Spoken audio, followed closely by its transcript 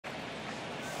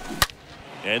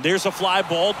And there's a fly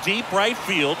ball deep right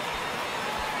field.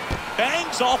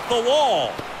 Bangs off the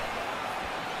wall.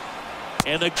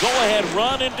 And the go-ahead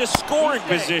run into scoring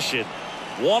position.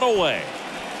 One away.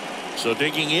 So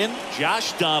digging in,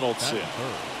 Josh Donaldson.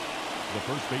 The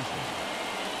first baseman.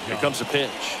 Here comes the pitch.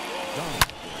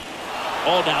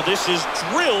 Oh, now this is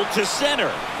drilled to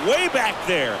center. Way back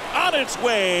there. On its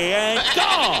way and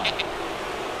gone.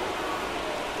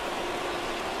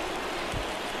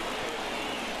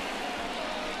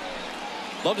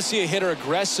 Love to see a hitter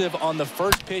aggressive on the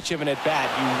first pitch of an at-bat.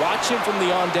 You watch him from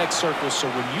the on-deck circle, so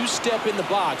when you step in the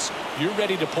box, you're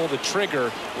ready to pull the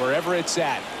trigger wherever it's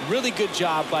at. Really good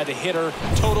job by the hitter.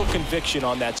 Total conviction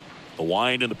on that. The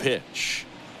wind and the pitch.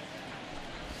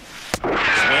 Swing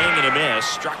and a miss.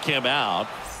 Struck him out.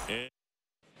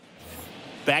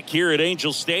 Back here at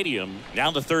Angel Stadium,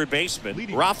 now the third baseman,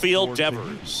 Rafael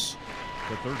Devers.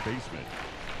 The third baseman,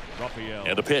 Rafael.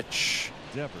 And the pitch.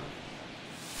 Devers.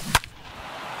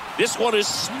 This one is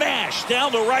smashed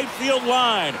down the right field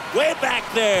line. Way back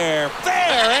there. Fair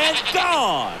and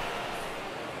gone.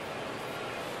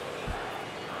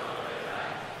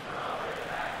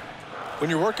 When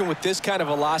you're working with this kind of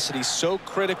velocity, so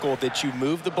critical that you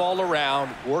move the ball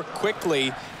around, work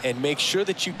quickly, and make sure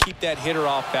that you keep that hitter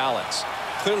off balance.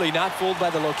 Clearly not fooled by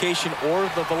the location or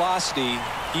the velocity.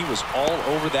 He was all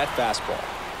over that fastball.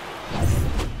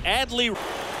 Adley.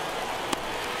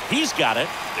 He's got it,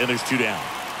 and there's two down.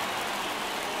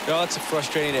 No, that's a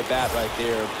frustrating at bat right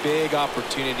there. Big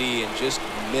opportunity and just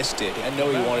missed it. I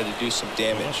know he wanted to do some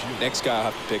damage. Next guy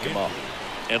will have to pick him up.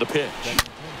 And a pitch.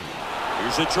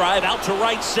 Here's a drive out to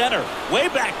right center. Way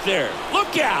back there.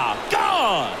 Look out.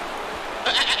 Gone.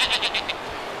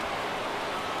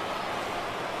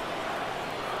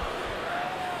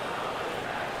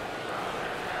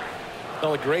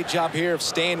 Well, a great job here of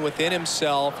staying within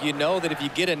himself. You know that if you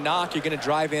get a knock, you're going to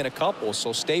drive in a couple.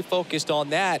 So stay focused on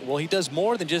that. Well, he does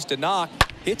more than just a knock.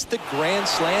 Hits the grand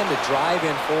slam to drive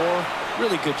in four.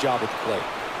 Really good job at the plate.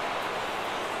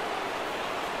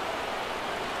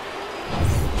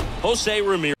 Jose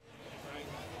Ramirez.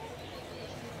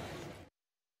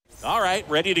 All right,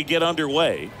 ready to get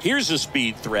underway. Here's a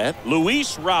speed threat.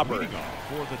 Luis Robert.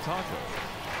 For the Taco.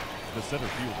 The center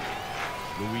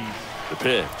fielder, Luis. The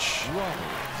pitch.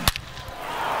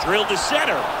 Drilled to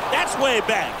center. That's way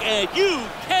back. And you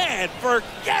can't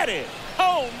forget it.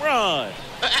 Home run.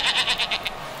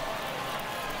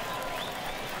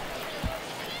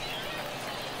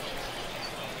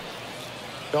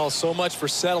 Well, so much for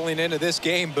settling into this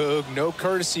game, Boog. No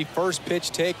courtesy first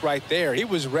pitch take right there. He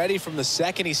was ready from the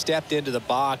second he stepped into the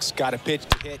box, got a pitch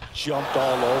to hit, jumped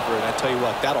all over it. I tell you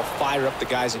what, that'll fire up the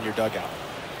guys in your dugout.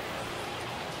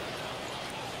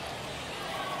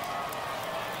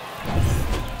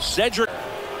 Cedric.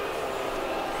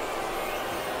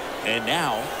 And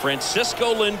now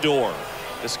Francisco Lindor.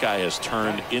 This guy has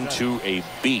turned into a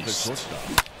beast.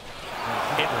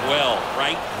 Hit well,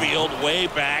 right field, way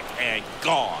back and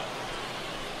gone.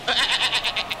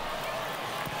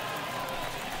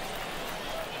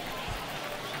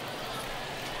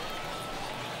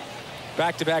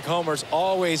 Back-to-back homers,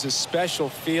 always a special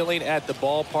feeling at the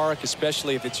ballpark,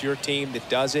 especially if it's your team that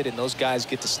does it and those guys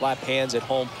get to slap hands at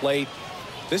home plate.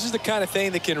 This is the kind of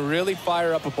thing that can really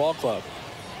fire up a ball club.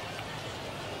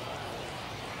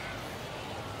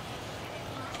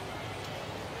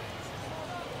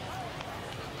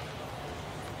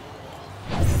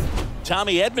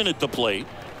 Tommy Edman at the plate.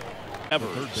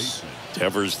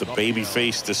 Devers, the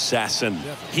baby-faced assassin.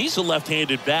 He's a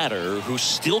left-handed batter who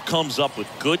still comes up with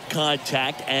good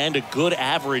contact and a good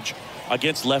average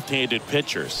against left-handed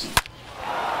pitchers.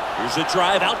 Here's a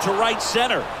drive out to right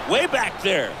center. Way back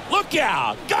there. Look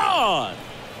out. Gone.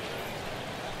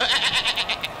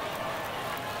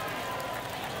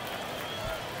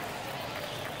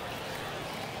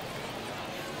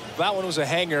 That one was a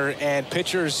hanger, and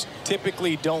pitchers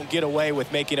typically don't get away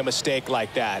with making a mistake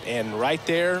like that. And right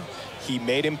there, he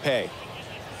made him pay.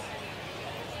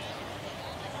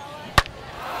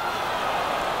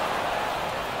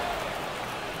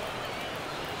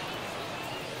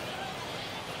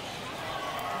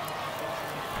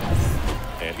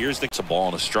 And here's the ball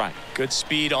and a strike. Good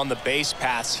speed on the base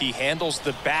paths. He handles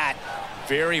the bat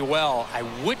very well. I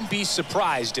wouldn't be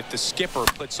surprised if the skipper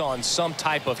puts on some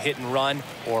type of hit and run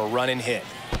or run and hit.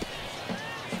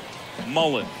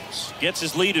 Mullins gets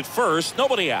his lead at first.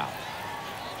 Nobody out.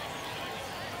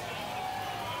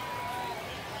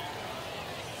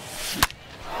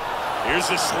 Here's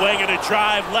a swing and a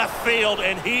drive left field,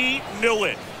 and he knew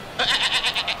it.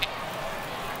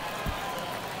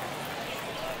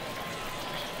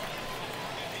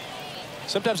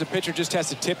 Sometimes a pitcher just has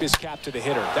to tip his cap to the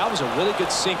hitter. That was a really good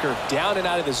sinker down and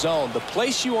out of the zone. The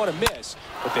place you want to miss,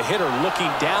 but the hitter looking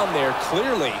down there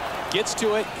clearly gets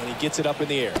to it, and he gets it up in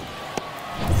the air.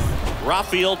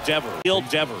 Rafael Devers.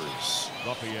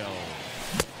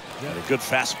 And a good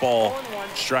fastball,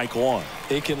 strike one.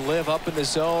 They can live up in the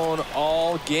zone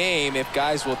all game if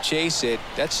guys will chase it.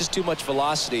 That's just too much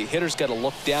velocity. Hitter's got to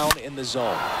look down in the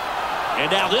zone.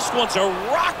 And now this one's a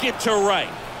rocket to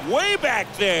right. Way back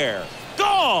there.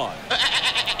 Gone.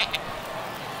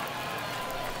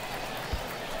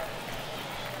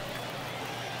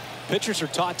 Pitchers are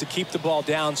taught to keep the ball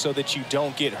down so that you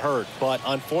don't get hurt. But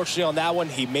unfortunately on that one,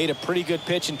 he made a pretty good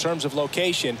pitch in terms of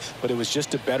location, but it was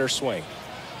just a better swing.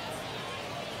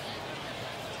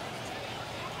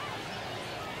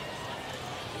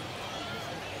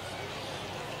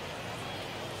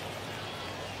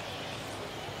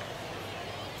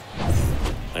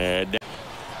 And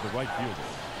The right fielder.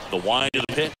 the wind of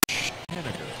the pitch.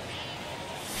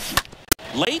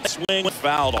 Late swing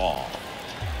fouled off.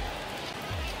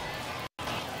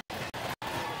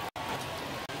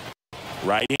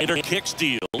 Right-hander kick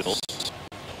steals.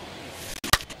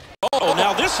 Oh,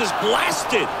 now this is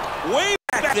blasted. Way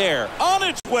back there. On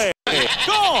its way.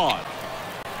 Gone.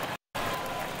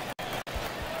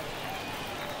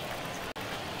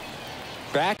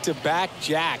 Back-to-back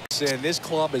jacks, and this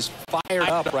club is fired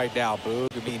up right now, Boog.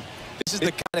 I mean, this is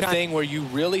the kind of thing where you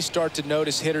really start to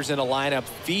notice hitters in a lineup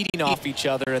feeding off each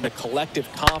other, and the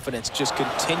collective confidence just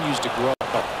continues to grow.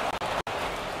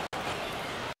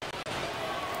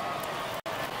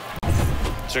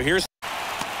 So here's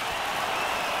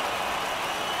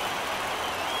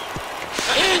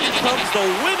in comes the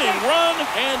winning run,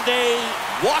 and they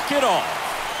walk it off.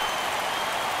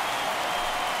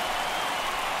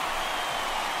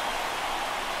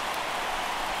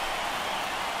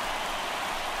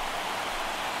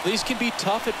 These can be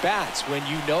tough at bats when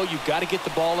you know you've got to get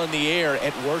the ball in the air.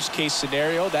 At worst case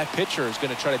scenario, that pitcher is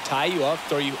going to try to tie you up,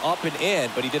 throw you up and in,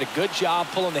 but he did a good job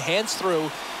pulling the hands through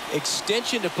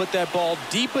extension to put that ball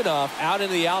deep enough out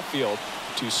into the outfield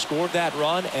to score that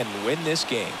run and win this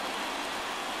game.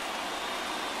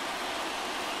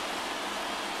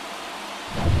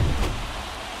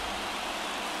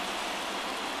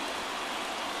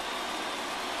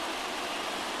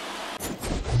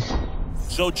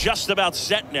 So just about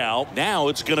set now. Now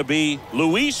it's going to be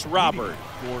Luis Robert.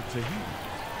 For Tahiti,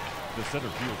 the center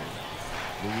fielder,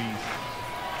 Luis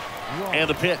Robert. And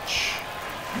the pitch.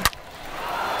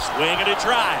 Swing and a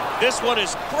drive. This one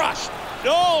is crushed.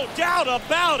 No doubt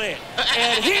about it.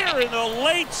 And here in the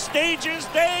late stages,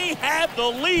 they have the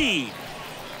lead.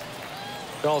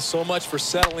 Well, so much for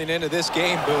settling into this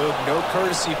game, Boog. No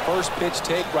courtesy first pitch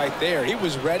take right there. He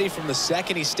was ready from the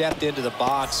second he stepped into the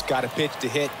box, got a pitch to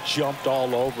hit, jumped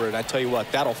all over it. I tell you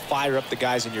what, that'll fire up the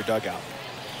guys in your dugout.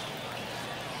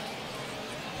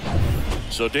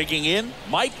 So digging in,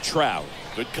 Mike Trout.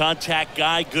 Good contact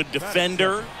guy, good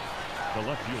defender. The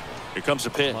left fielder. Here comes the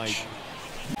pitch.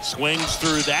 Swings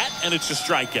through that, and it's a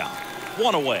strikeout.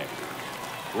 One away.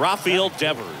 Rafael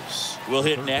Devers will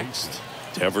hit next.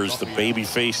 Devers, the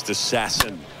baby-faced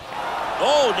assassin.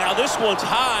 Oh, now this one's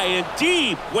high and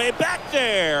deep. Way back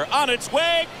there. On its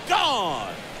way.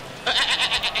 Gone.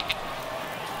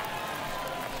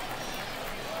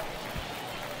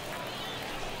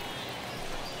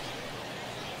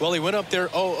 Well, he went up there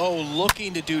 0-0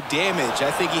 looking to do damage.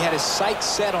 I think he had his sights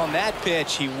set on that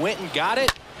pitch. He went and got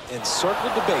it and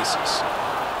circled the bases.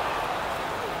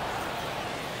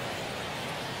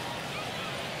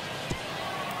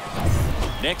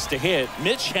 Next to hit,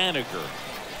 Mitch Haniger.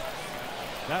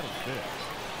 That is it.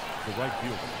 The right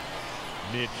fielder,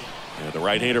 Mitch. Yeah, the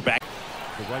right-hander back.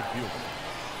 The right fielder,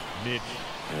 Mitch.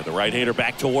 Yeah, the right-hander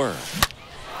back to work.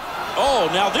 Oh,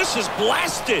 now this is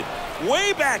blasted.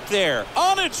 Way back there.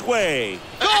 On its way.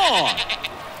 Gone.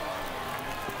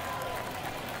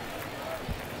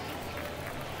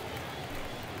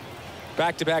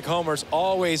 Back-to-back homers,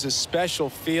 always a special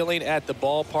feeling at the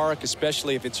ballpark,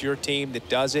 especially if it's your team that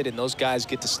does it and those guys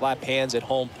get to slap hands at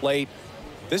home plate.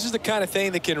 This is the kind of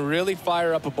thing that can really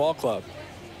fire up a ball club.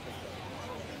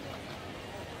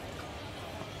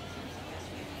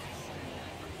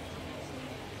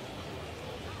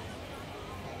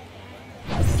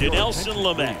 Dinelson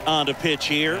Lamet on the pitch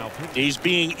here. He's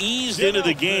being eased into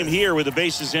the game here with the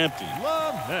bases empty.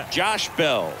 Josh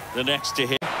Bell, the next to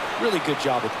hit. Really good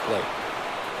job at the plate.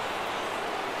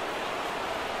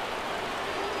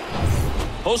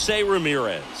 Jose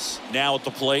Ramirez now at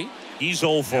the plate. He's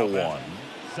 0 for 1.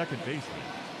 Second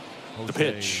baseman. The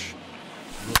pitch.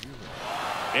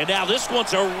 And now this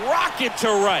one's a rocket to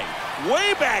right.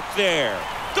 Way back there.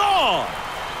 Gone.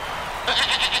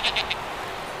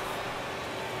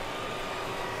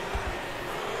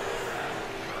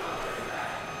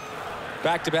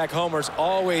 Back-to-back homers,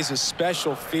 always a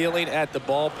special feeling at the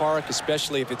ballpark,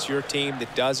 especially if it's your team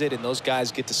that does it and those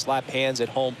guys get to slap hands at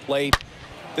home plate.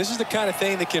 This is the kind of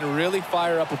thing that can really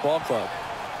fire up a ball club.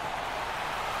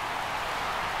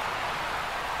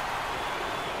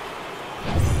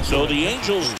 So the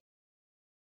Angels